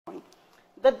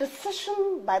the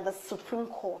decision by the Supreme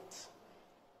Court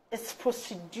is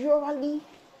procedurally,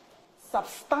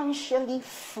 substantially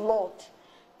flawed.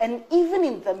 And even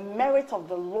in the merit of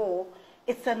the law,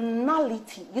 it's a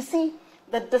nullity. You see,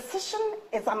 the decision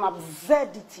is an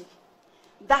absurdity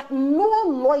that no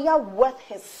lawyer worth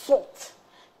his salt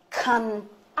can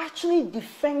actually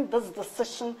defend this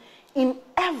decision in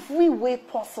every way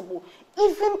possible,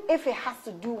 even if it has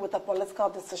to do with a political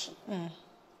decision.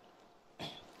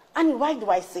 And why do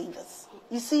I say this?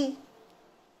 You see,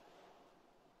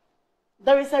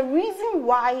 there is a reason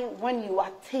why when you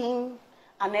attain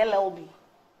an LLB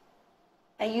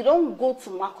and you don't go to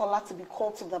Makola to be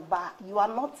called to the bar, you are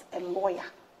not a lawyer,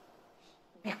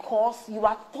 because you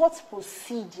are taught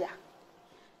procedure.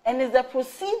 And it's the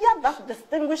procedure that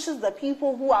distinguishes the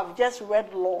people who have just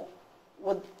read law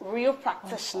with real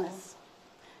practitioners.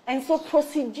 And so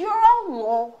procedural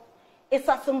law is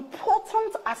as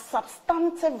important as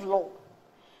substantive law.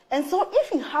 And so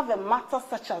if you have a matter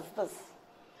such as this,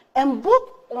 and both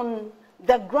on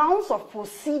the grounds of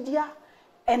procedure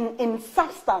and in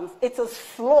substance it is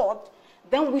flawed,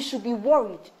 then we should be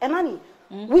worried. And Annie,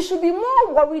 we should be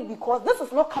more worried because this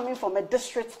is not coming from a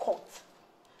district court.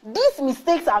 These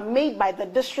mistakes are made by the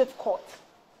district court.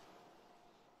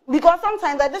 Because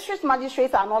sometimes the district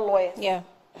magistrates are not lawyers. Yeah.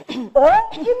 Or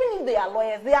even if they are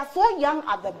lawyers, they are so young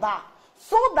at the bar,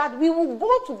 so that we will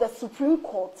go to the Supreme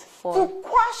Court to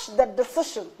quash the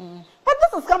decision. But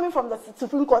this is coming from the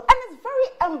Supreme Court, and it's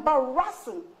very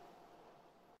embarrassing.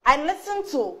 I listened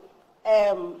to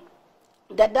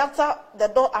the daughter,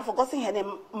 I've forgotten her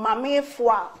name, Mame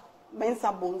Fua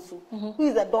Mensah Bonsu, who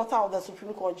is the daughter of the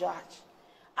Supreme Court judge.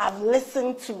 I've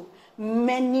listened to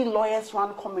many lawyers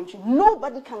run commentary.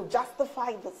 Nobody can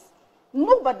justify this.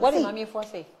 Nobody. What did Mame Fua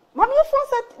say? Mame Fua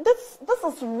said this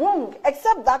is wrong,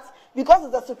 except that because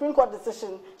it's a Supreme Court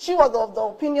decision, she was of the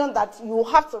opinion that you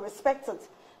have to respect it.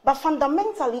 But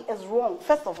fundamentally, it's wrong.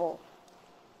 First of all,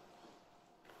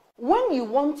 when you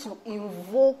want to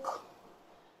invoke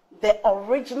the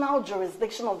original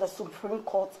jurisdiction of the Supreme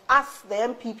Court, as the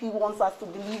MPP wants us to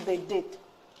believe they did,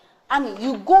 and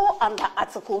you go under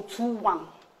Article 2.1.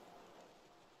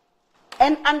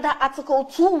 And under Article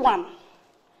 2.1,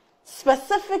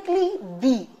 specifically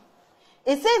B,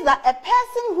 it says that a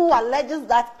person who alleges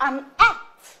that an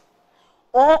act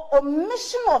or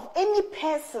omission of any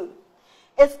person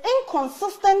is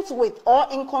inconsistent with or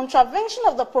in contravention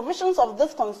of the provisions of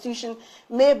this Constitution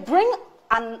may bring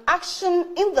an action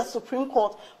in the Supreme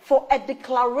Court for a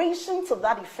declaration to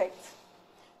that effect.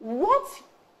 What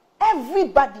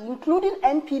everybody, including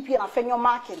NPP and Afenyo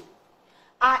Markin,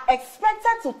 are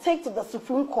expected to take to the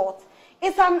Supreme Court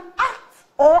is an act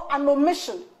or an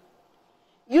omission.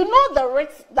 You know the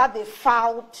writ that they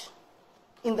filed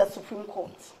in the Supreme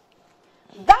Court.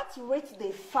 That writ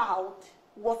they filed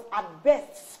was at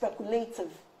best speculative.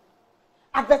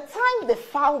 At the time they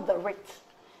filed the writ,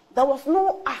 there was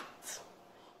no act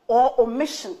or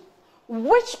omission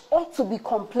which ought to be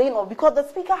complained of, because the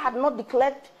Speaker had not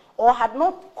declared or had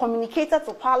not communicated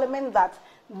to Parliament that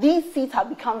these seats had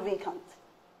become vacant.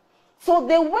 So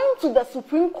they went to the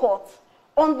Supreme Court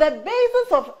on the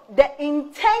basis of the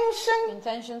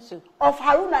intention of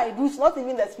Haruna Idris, not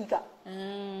even the Speaker.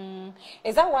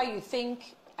 Is that why you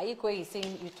think Ayikwe is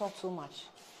saying you talk too much?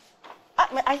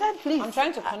 I said, please. I'm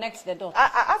trying to connect the dots.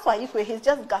 As for Ayikwe, he's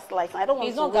just gaslighting. I don't want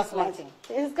he's to not gaslighting.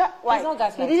 He's not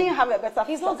gaslighting. He didn't have a better.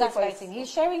 He's not gaslighting.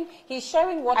 He's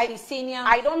sharing what his senior.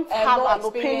 I don't have an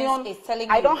opinion. Is telling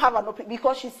I don't have an opinion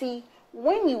because you see,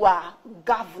 when you are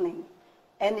governing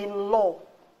and in law,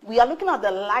 we are looking at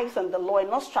the lives and the law and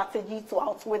not strategy to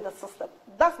outweigh the system.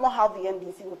 That's not how the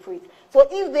NDC operates. So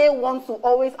if they want to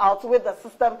always outweigh the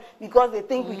system because they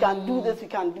think we can do this, we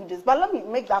can do this. But let me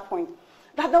make that point,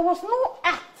 that there was no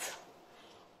act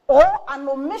or an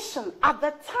omission at the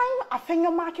time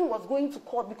Afenyo Markin was going to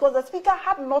court because the Speaker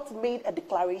had not made a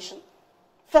declaration,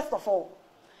 first of all.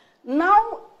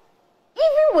 Now,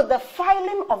 even with the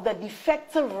filing of the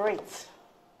defective writ,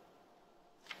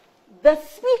 the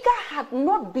Speaker had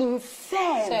not been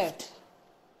served.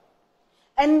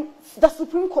 And the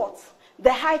Supreme Court,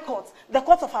 the High Court, the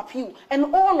Court of Appeal,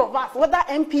 and all of us, whether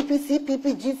MPP,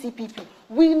 CPP, GCPP,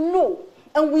 we know,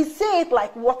 and we say it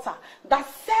like water, that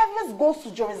service goes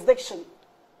to jurisdiction.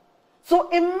 So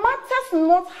it matters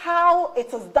not how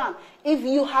it is done. If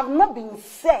you have not been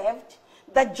served,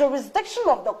 the jurisdiction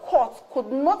of the court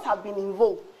could not have been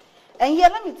invoked. And here,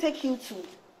 let me take you to,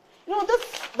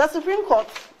 the Supreme Court.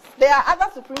 There are other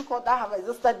Supreme Court that have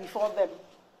existed before them,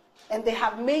 and they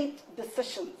have made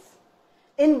decisions.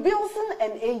 In Bilson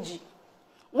and AG,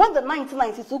 when the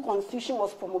 1992 Constitution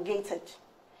was promulgated,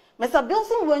 Mr.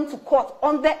 Bilson went to court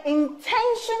on the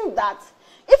intention that,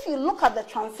 if you look at the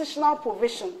transitional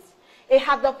provisions, it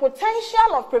had the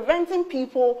potential of preventing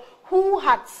people who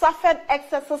had suffered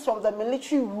excesses from the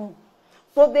military rule.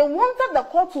 So they wanted the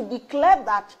court to declare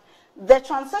that the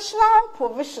transitional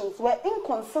provisions were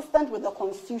inconsistent with the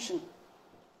Constitution,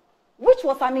 which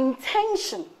was an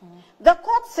intention. The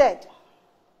court said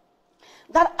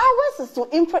that ours is to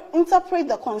interpret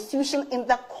the Constitution in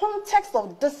the context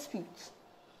of disputes.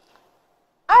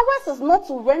 Ours is not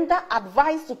to render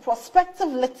advice to prospective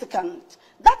litigants.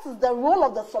 That is the role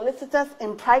of the solicitors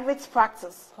in private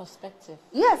practice. Prospective.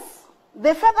 Yes.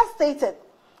 They further stated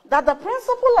that the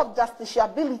principle of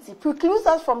justiciability precludes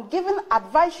us from giving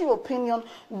advisory opinion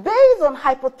based on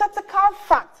hypothetical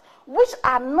facts which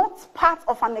are not part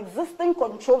of an existing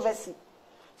controversy.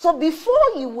 So before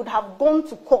you would have gone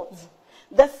to court,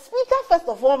 the speaker, first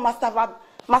of all, must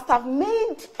have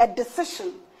made a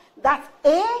decision that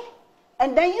A,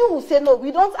 and then you will say, no,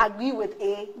 we don't agree with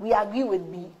A, we agree with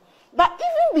B. But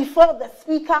even before the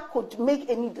speaker could make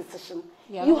any decision,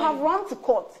 you have run to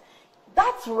court.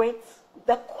 That rate,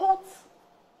 the court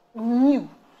knew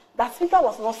that speaker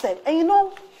was not said. And you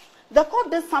know, the court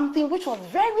did something which was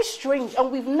very strange,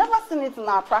 and we've never seen it in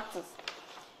our practice.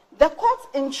 The court,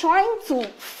 in trying to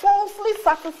falsely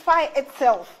satisfy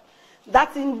itself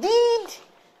that indeed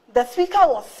the speaker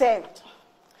was served,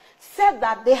 said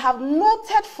that they have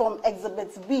noted from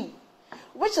Exhibit B,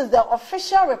 which is the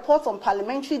official report on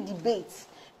parliamentary debates,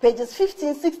 pages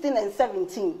 15, 16, and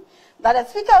 17, that the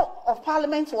Speaker of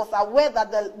Parliament was aware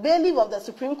that the bailiff of the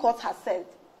Supreme Court has said.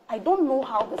 I don't know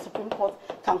how the Supreme Court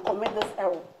can commit this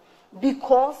error,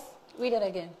 because... Read it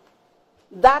again.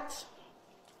 That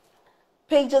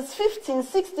pages 15,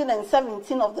 16, and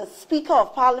 17 of the Speaker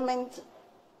of Parliament,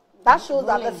 that shows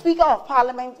that the Speaker of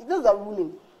Parliament, this is a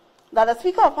ruling, that the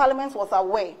Speaker of Parliament was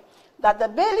aware that the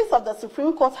bailiff of the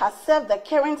Supreme Court has served the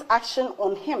current action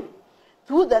on him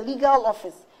through the legal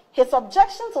office. His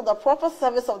objection to the proper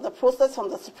service of the process from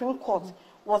the Supreme Court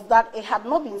was that it had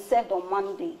not been served on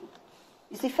Monday.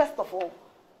 You see, first of all,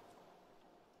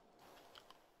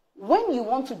 when you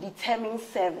want to determine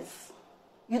service,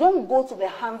 you don't go to the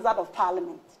Hansard of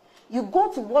Parliament. You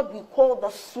go to what we call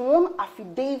the sworn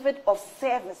affidavit of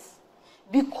service,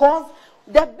 because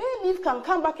the bailiff can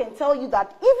come back and tell you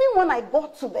that even when I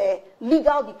got to the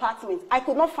legal department, I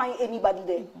could not find anybody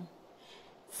there.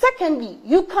 Secondly,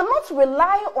 you cannot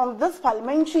rely on this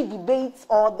parliamentary debates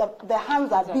or the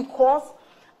Hansard, because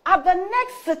at the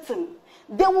next sitting,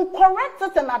 they will correct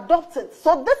it and adopt it.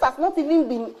 So this has not even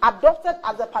been adopted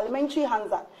as a parliamentary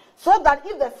Hansard. So that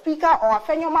if the Speaker or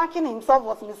Afenyo Markin himself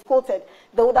was misquoted,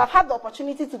 they would have had the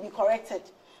opportunity to be corrected.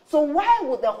 So why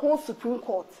would the whole Supreme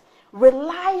Court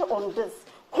rely on this,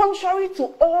 contrary to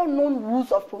all known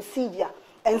rules of procedure,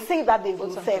 and say that they've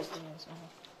been served?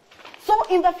 So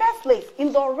in the first place,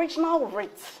 in the original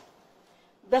writ,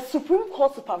 the Supreme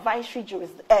Court supervisory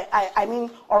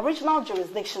original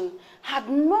jurisdiction had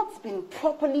not been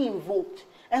properly invoked,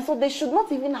 and so they should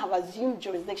not even have assumed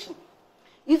jurisdiction.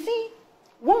 You see,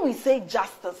 when we say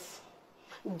justice,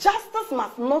 justice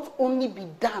must not only be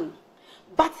done,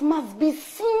 but must be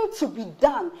seen to be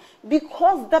done,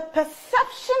 because the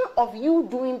perception of you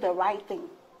doing the right thing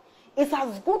is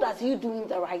as good as you doing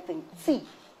the right thing. See,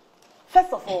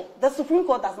 first of all, the Supreme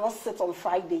Court does not sit on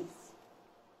Fridays.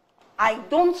 I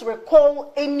don't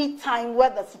recall any time where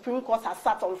the Supreme Court has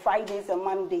sat on Fridays and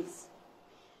Mondays.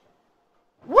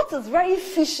 What is very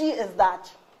fishy is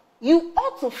that you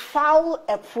ought to file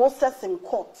a process in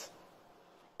court,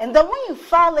 and then when you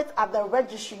file it at the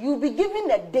registry, you'll be given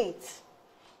a date.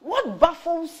 What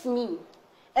baffles me,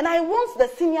 and I want the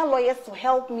senior lawyers to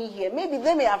help me here, maybe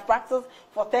they may have practiced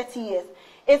for 30 years,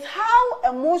 is how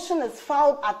a motion is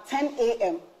filed at 10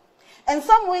 a.m. And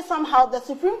some way, somehow, the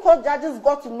Supreme Court judges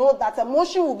got to know that a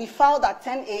motion will be filed at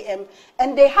 10 a.m.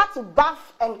 and they had to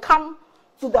bath and come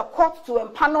to the court to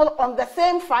empanel on the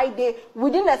same Friday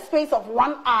within a space of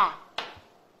 1 hour,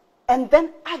 and then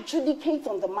adjudicate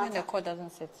on the matter. And the court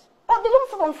doesn't sit. Oh, they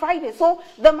don't sit on Friday, so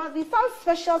there must be some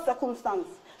special circumstance.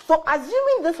 So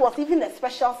assuming this was even a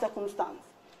special circumstance,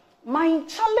 my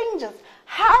challenge is,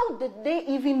 how did they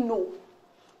even know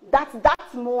that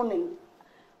that morning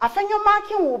Afenyo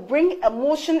Markin will bring a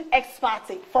motion ex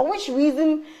parte, for which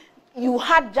reason you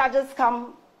had judges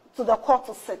come to the court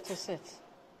to sit?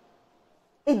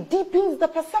 It deepens the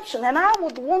perception, and I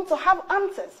would want to have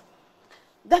answers.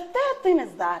 The third thing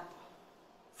is that,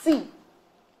 see,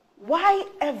 why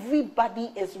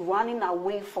everybody is running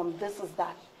away from this is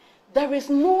that there is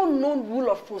no known rule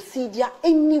of procedure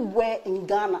anywhere in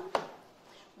Ghana,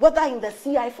 whether in the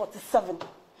CI 47,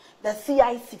 the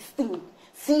CI 16,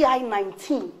 CI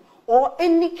 19, or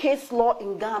any case law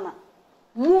in Ghana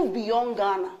move beyond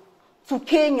Ghana to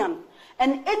Kenyan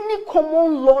and any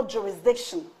common law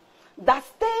jurisdiction, that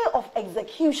stay of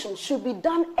execution should be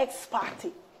done ex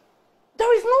parte.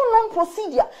 There is no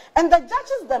non-procedure, and the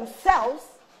judges themselves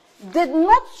did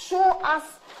not show us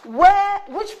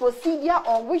which procedure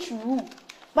or which rule.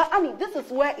 But Annie, this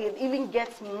is where it even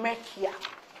gets murkier.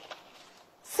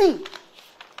 See,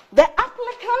 the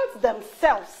applicants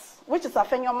themselves, which is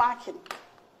Afenyo Markin,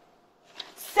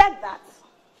 said that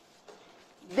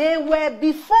they were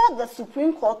before the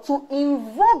Supreme Court to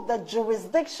invoke the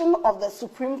jurisdiction of the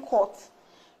Supreme Court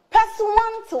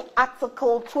pursuant to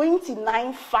Article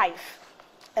 29(5).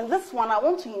 And this one, I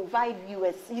want to invite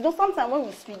viewers. You know, sometimes when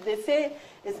we speak, they say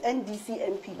it's NDC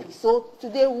MPP. So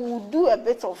today we will do a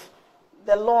bit of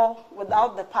the law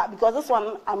without the part, because this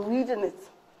one, I'm reading it.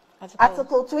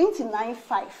 Article 29(5).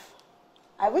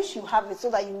 I wish you have it so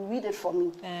that you read it for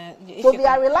me. So they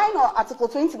are relying on Article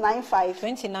 29(5).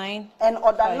 29. And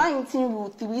Order 19, Rule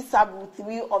 3, Sub Rule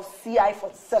 3 of CI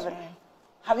 47. Sorry.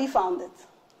 Have you found it?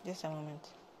 Just a moment.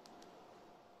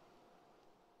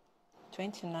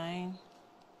 29(5).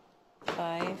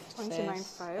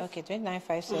 29(5). Okay,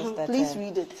 29(5) says that. Please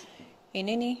read it. In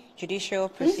any judicial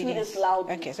proceeding. Please read it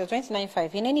loudly. Okay, so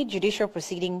 29(5). In any judicial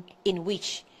proceeding in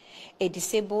which a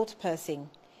disabled person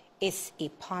is a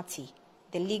party,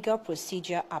 the legal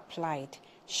procedure applied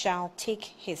shall take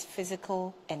his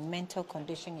physical and mental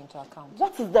condition into account.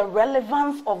 What is the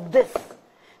relevance of this?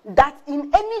 That in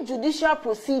any judicial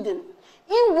proceeding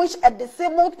in which a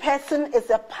disabled person is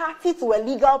a party to a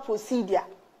legal procedure,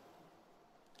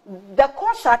 the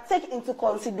court shall take into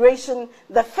consideration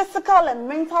the physical and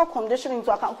mental condition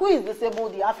into account. Who is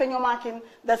disabled here? Afenyo Markin,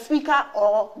 the speaker,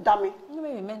 or Dami?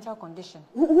 Maybe mental condition.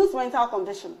 Whose mental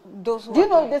condition? Those who Do you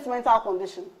know this mental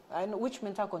condition? I know which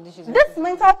mental condition. This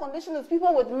mental condition is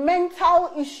people with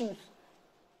mental issues.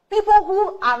 People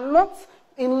who are not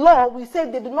in law, we say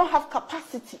they do not have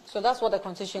capacity. So that's what the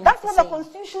Constitution That's what says. the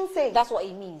Constitution says. That's what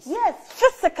it means. Yes,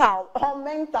 physical or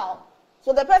mental.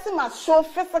 So the person must show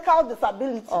physical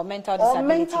disability or mental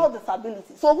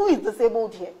disability. So who is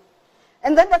disabled here?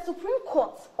 And then the Supreme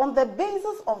Court, on the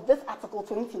basis of this Article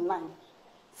 29,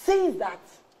 says that,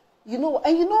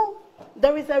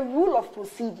 there is a rule of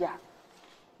procedure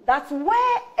that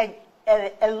where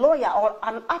a lawyer or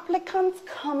an applicant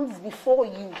comes before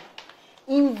you,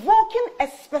 invoking a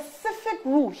specific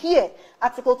rule here,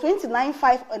 Article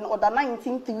 29(5) and Order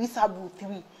 19(3) Sub Rule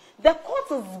 3, the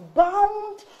court is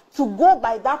bound to go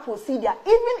by that procedure,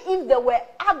 even if there were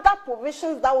other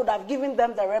provisions that would have given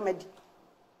them the remedy.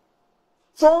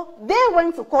 So they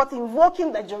went to court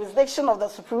invoking the jurisdiction of the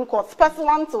Supreme Court,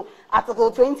 pursuant to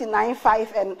Article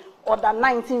 29(5) and Order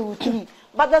 19 Rule 3.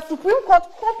 But the Supreme Court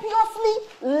copiously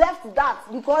left that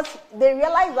because they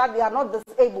realized that they are not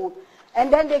disabled.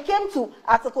 And then they came to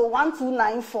Article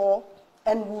 1294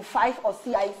 and Rule 5 of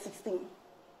CI 16,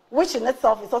 which in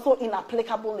itself is also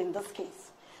inapplicable in this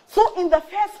case. So in the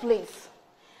first place,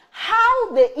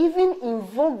 how they even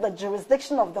invoke the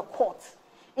jurisdiction of the court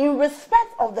in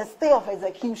respect of the stay of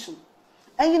execution.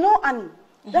 And Annie,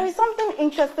 there is something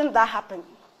interesting that happened.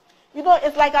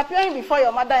 It's like appearing before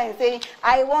your mother and saying,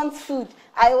 I want food,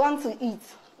 I want to eat.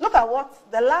 Look at what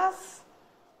the last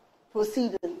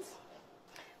proceedings.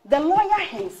 The lawyer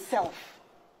himself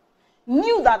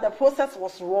knew that the process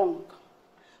was wrong.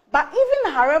 But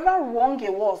even however wrong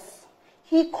it was,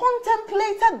 he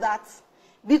contemplated that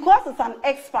because it's an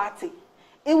ex parte,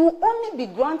 it will only be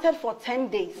granted for 10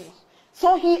 days.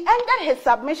 So he ended his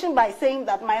submission by saying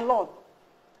that, my lord,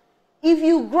 if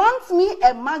you grant me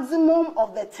a maximum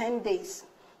of the 10 days,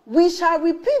 we shall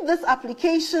repeat this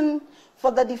application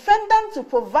for the defendant to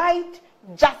provide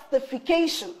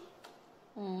justification.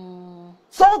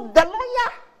 So the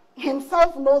lawyer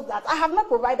himself knows that I have not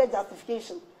provided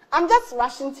justification. I'm just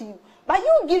rushing to you. But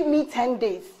you give me 10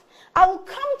 days. I will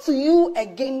come to you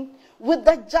again with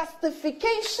the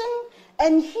justification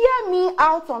and hear me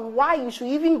out on why you should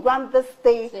even grant this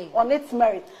stay on its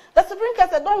merit. The Supreme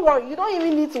Court said, don't worry, you don't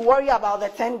even need to worry about the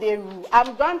 10-day rule.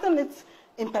 I'm granting it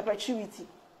in perpetuity.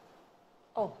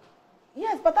 Oh.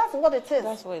 Yes, but that's what it is.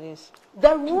 That's what it is.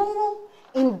 The rule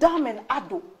in Dam and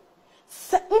Ado,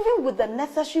 so even with the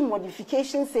necessary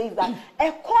modification, says that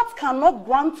a court cannot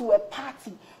grant to a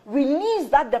party release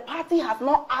that the party has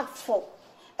not asked for,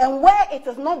 and where it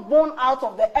is not borne out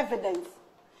of the evidence.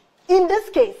 In this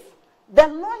case, the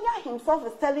lawyer himself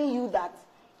is telling you that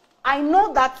I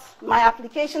know that my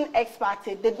application ex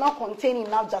parte did not contain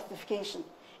enough justification.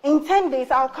 In 10 days,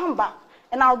 I'll come back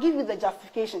and I'll give you the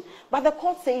justification. But the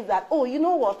court says that, oh, you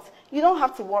know what? You don't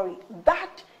have to worry.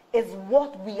 That is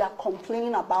what we are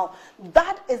complaining about.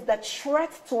 That is the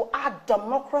threat to our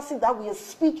democracy that we are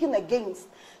speaking against.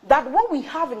 That what we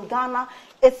have in Ghana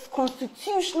is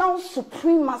constitutional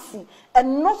supremacy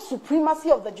and not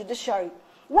supremacy of the judiciary.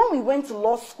 When we went to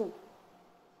law school,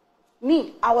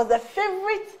 I was the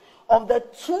favorite of the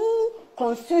two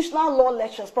constitutional law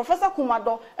lecturers, Professor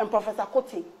Kumado and Professor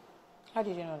Kote. How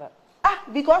did you know that?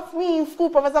 Because me in school,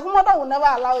 Professor Kumado will never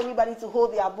allow anybody to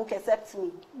hold their book except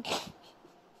me.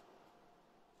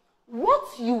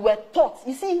 What you were taught,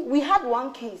 you see, we had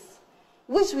one case,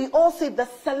 which we all say the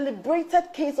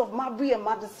celebrated case of Marbury and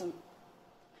Madison,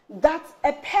 that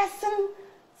a person's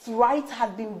right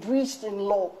had been breached in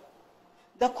law.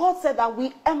 The court said that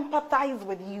we empathize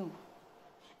with you.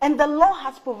 And the law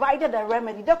has provided a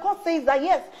remedy. The court says that,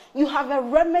 yes, you have a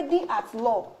remedy at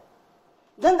law.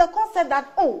 Then the court said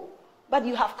that, oh, but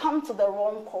you have come to the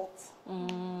wrong court.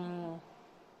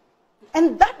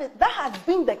 And that has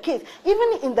been the case.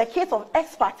 Even in the case of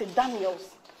ex parte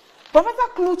Daniels, Professor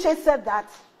Kluche said that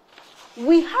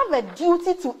we have a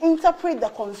duty to interpret the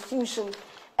Constitution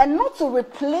and not to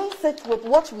replace it with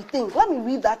what we think. Let me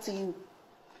read that to you.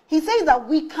 He says that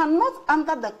we cannot,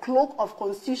 under the cloak of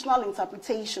constitutional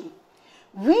interpretation,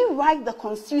 rewrite the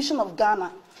Constitution of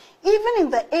Ghana. Even in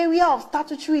the area of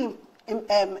statutory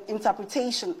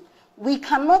interpretation, we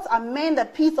cannot amend a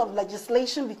piece of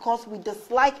legislation because we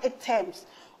dislike its terms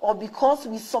or because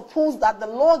we suppose that the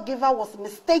lawgiver was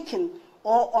mistaken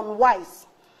or unwise.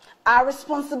 Our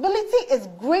responsibility is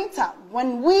greater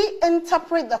when we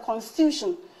interpret the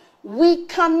Constitution. We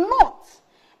cannot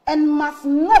and must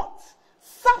not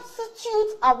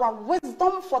substitute our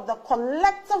wisdom for the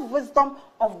collective wisdom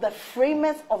of the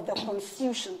framers of the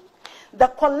Constitution. The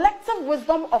collective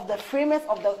wisdom of the framers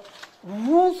of the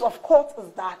rules of court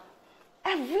is that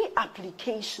every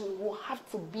application will have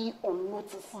to be on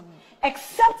notice,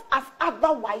 except as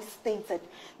otherwise stated.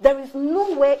 There is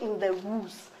nowhere in the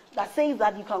rules that says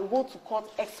that you can go to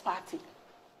court ex parte,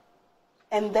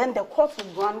 and then the court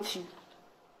will grant you.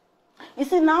 You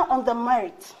see, now on the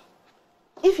merit,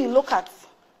 if you look at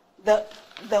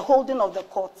the holding of the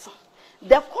court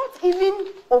even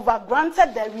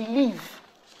over-granted the relief,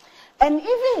 and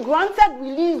even granted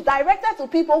relief directed to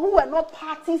people who were not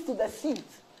parties to the suit.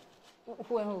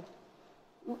 Who and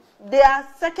who? Their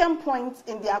second point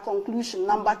in their conclusion,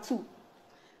 number 2.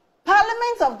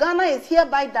 Parliament of Ghana is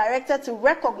hereby directed to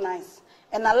recognize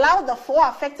and allow the 4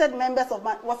 affected members of...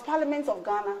 Was Parliament of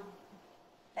Ghana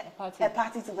a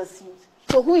party to the suit?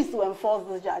 So who is to enforce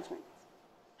this judgment?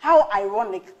 How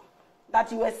ironic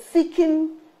that you are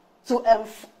seeking to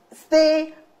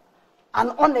stay an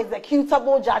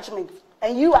unexecutable judgment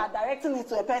and you are directing it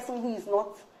to a person who is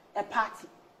not a party.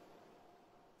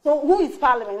 So who is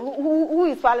Parliament? Who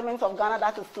is Parliament of Ghana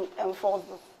that is to enforce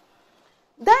this?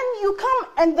 Then you come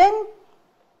and then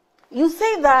you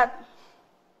say that,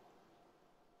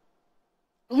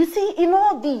 you see, in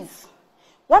all these,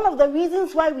 one of the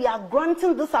reasons why we are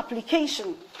granting this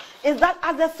application is that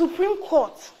as a Supreme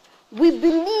Court, we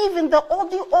believe in the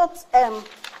Odi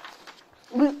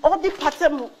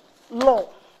Patem law.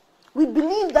 We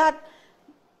believe that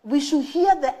we should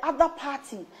hear the other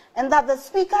party, and that the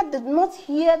Speaker did not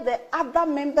hear the other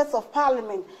members of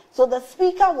Parliament. So the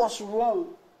Speaker was wrong.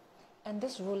 And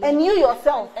this ruling... And you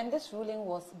yourself... And this ruling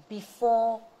was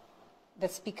before the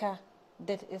Speaker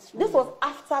did his ruling? This was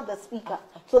after the Speaker.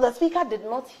 Okay. So the Speaker did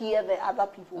not hear the other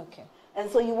people. Okay.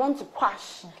 And so you want to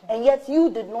quash. Okay. And yet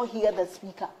you did not hear the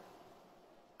Speaker.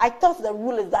 I thought the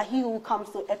rule is that he who comes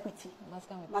to equity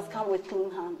must come with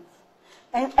clean hands.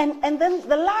 And then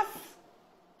the last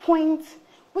point,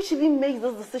 which even makes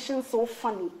this decision so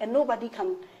funny and nobody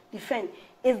can defend,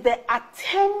 is the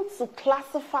attempt to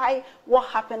classify what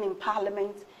happened in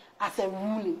Parliament as a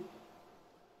ruling.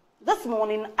 This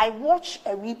morning, I watched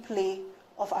a replay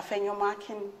of Afenyo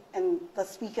Markin and the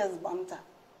Speaker's banter.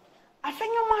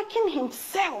 Afenyo Markin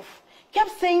himself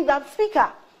kept saying that,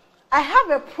 Speaker, I have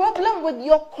a problem with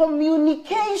your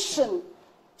communication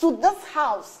to this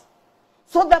House.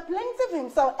 So the plaintiff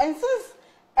himself,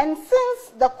 and since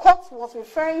the court was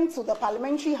referring to the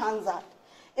parliamentary Hansard,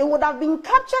 it would have been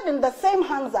captured in the same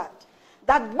Hansard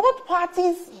that both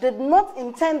parties did not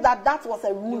intend that that was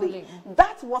a ruling.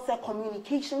 That was a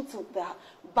communication to the...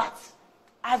 But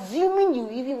assuming you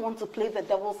even want to play the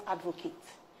devil's advocate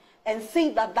and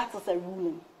say that that is a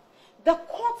ruling, the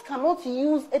court cannot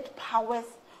use its powers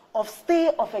of stay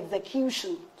of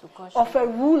execution of a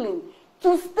ruling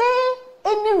to stay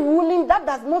any ruling that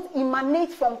does not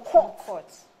emanate from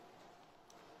courts.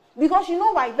 Because you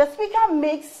know why? The Speaker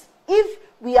makes, if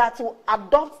we are to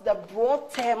adopt the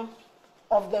broad term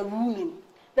of the ruling,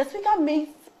 the Speaker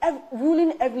makes a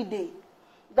ruling every day.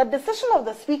 the decision of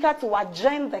the Speaker to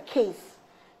adjourn the case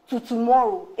to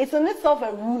tomorrow is in itself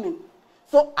a ruling.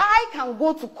 So I can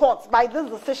go to court by this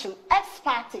decision, ex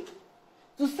parte,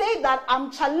 to say that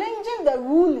I'm challenging the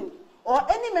ruling, or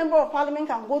any member of parliament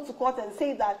can go to court and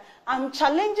say that I'm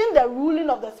challenging the ruling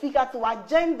of the Speaker to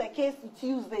adjourn the case to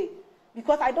Tuesday,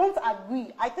 because I don't agree.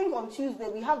 I think on Tuesday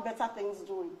we have better things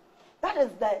doing. That is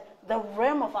the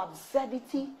realm of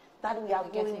absurdity that we are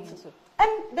going into.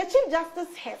 And the Chief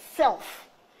Justice herself,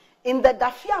 in the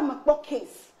Dafia Makbo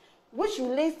case, which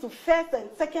relates to first and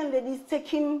second ladies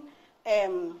taking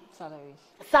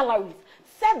salaries,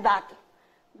 said that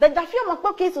the Dafia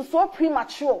Makbo case is so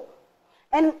premature.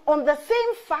 And on the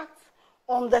same fact,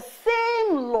 on the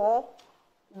same law,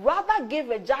 rather gave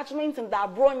a judgment in the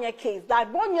Abronya case. The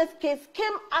Abronya's case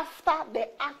came after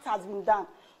the act has been done.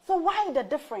 So why the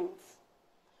difference?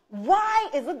 Why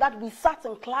is it that we sat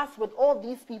in class with all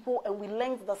these people and we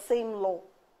learned the same law?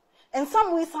 In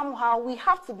some way, somehow, we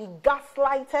have to be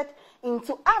gaslighted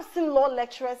into. I've seen law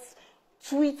lecturers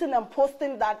tweeting and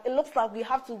posting that it looks like we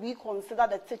have to reconsider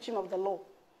the teaching of the law.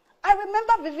 I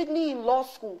remember vividly in law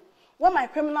school when my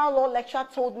criminal law lecturer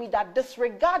told me that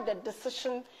disregard the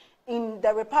decision in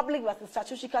the Republic versus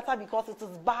Chatushikata because it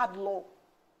is bad law.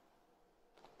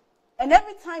 And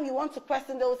every time you want to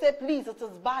question, they will say, please, it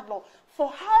is bad law.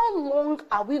 For how long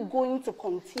are we going to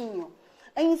continue?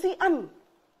 And you see,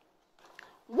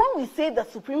 when we say the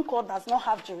Supreme Court does not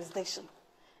have jurisdiction,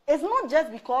 it's not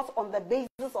just because on the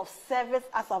basis of service,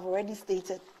 as I've already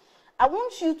stated. I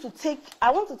want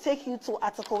to take you to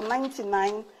Article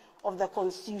 99 of the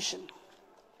Constitution.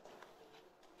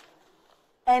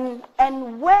 And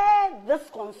where this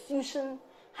Constitution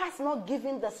has not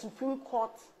given the Supreme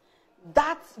Court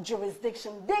that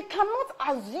jurisdiction, they cannot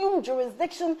assume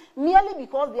jurisdiction merely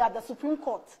because they are the Supreme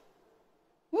Court.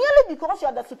 Merely because you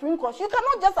are the Supreme Court, you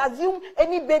cannot just assume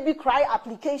any baby cry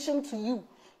application to you,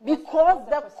 because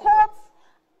the courts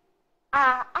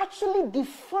are actually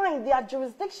defined, their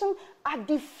jurisdiction are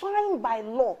defined by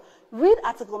law. Read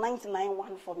Article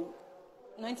 99(1) for me.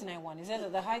 99(1), it says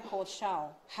that the High Court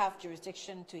shall have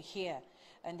jurisdiction to hear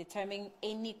and determine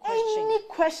any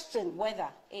question whether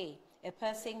a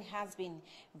person has been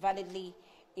validly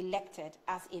elected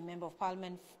as a member of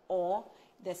parliament or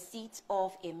the seat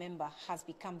of a member has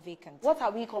become vacant. What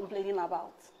are we complaining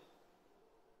about?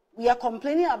 We are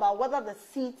complaining about whether the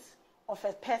seat of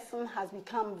a person has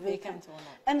become vacant or not.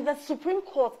 And the Supreme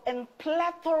Court, in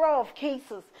plethora of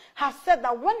cases, have said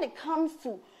that when it comes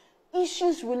to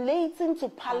issues relating to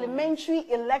parliamentary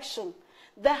election,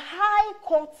 the High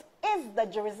Court is the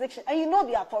jurisdiction. And you know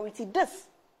the authority, this.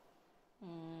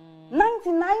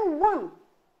 99(1).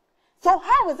 So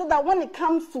how is it that when it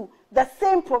comes to the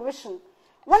same provision,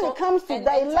 when it comes to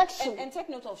the election... And take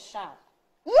note of shall.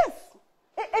 Yes.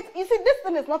 You see, this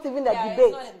thing is not even a debate.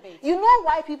 It's not a debate. You know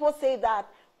why people say that?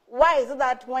 Why is it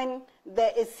that when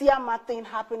the Esiama thing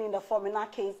happened in the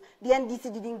Formina case, the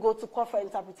NDC didn't go to court for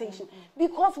interpretation?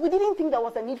 Because we didn't think there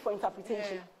was a need for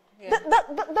interpretation. There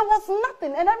was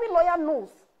nothing, and every lawyer knows.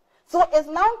 So it's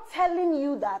now telling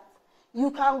you that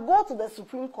you can go to the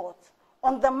Supreme Court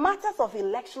on the matters of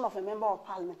election of a member of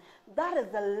parliament. That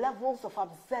is the levels of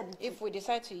absurdity. If we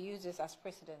decide to use this as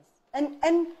precedence. And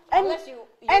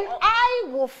I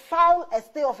will file a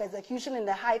stay of execution in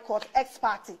the High Court ex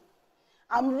parte.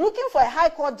 I'm looking for a High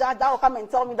Court judge that will come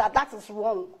and tell me that that is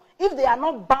wrong. If they are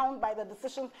not bound by the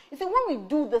decisions. You see, when we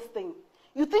do this thing,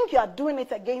 you think you are doing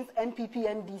it against NPP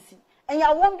and DC. And you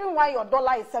are wondering why your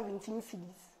dollar is 17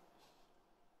 cedis.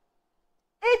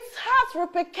 It has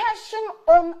repercussion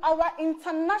on our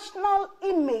international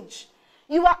image.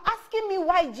 You are asking me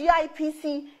why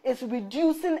GIPC is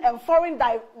reducing and foreign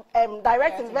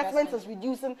direct investment is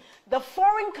reducing. The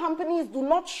foreign companies do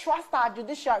not trust our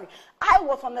judiciary. I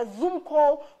was on a Zoom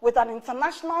call with an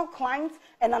international client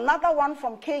and another one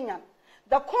from Kenya.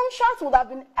 The contracts would have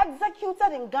been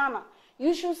executed in Ghana.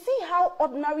 You should see how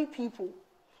ordinary people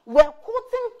were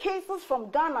quoting cases from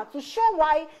Ghana to show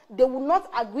why they would not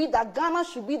agree that Ghana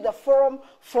should be the forum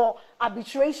for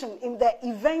arbitration in the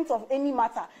event of any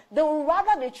matter. They would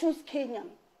rather they choose Kenyan.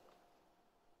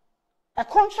 A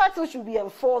contract which will be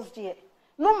enforced here,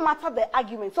 no matter the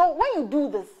argument. So when you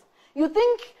do this, you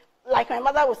think, like my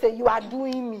mother would say, you are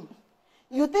doing me.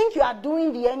 You think you are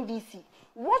doing the NDC.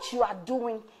 What you are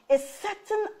doing is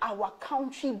setting our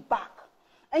country back.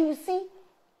 And you see,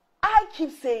 I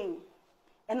keep saying,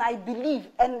 and I believe,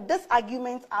 and this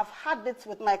argument, I've had it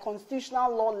with my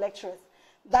constitutional law lecturers,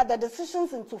 that the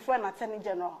decisions in Tufo and Attorney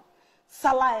General,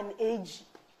 Salah and AG,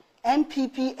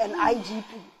 MPP and IGP,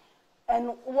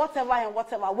 and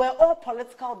whatever, were all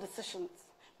political decisions.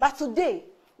 But today,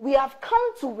 We have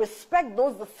come to respect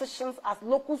those decisions as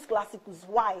locus classicus.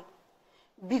 Why?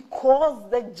 Because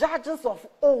the judges of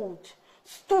old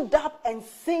stood up and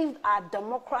saved our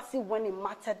democracy when it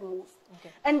mattered most. Okay.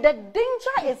 And the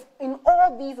danger is in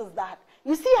all these is that,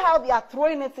 you see how they are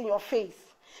throwing it in your face.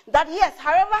 That yes,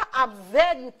 however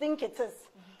absurd you think it is,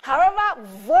 however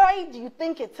void you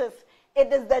think it is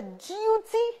the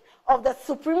duty of the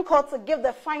Supreme Court to give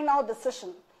the final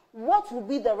decision. What will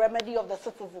be the remedy of the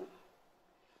citizen?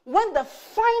 When the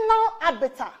final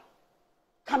arbiter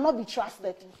cannot be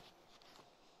trusted.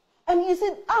 And you see,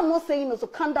 I'm not saying also,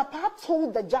 Kandapar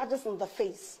told the judges in the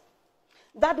face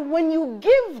that when you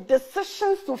give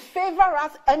decisions to favor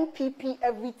us NPP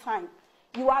every time,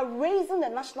 you are raising the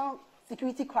national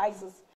security crisis.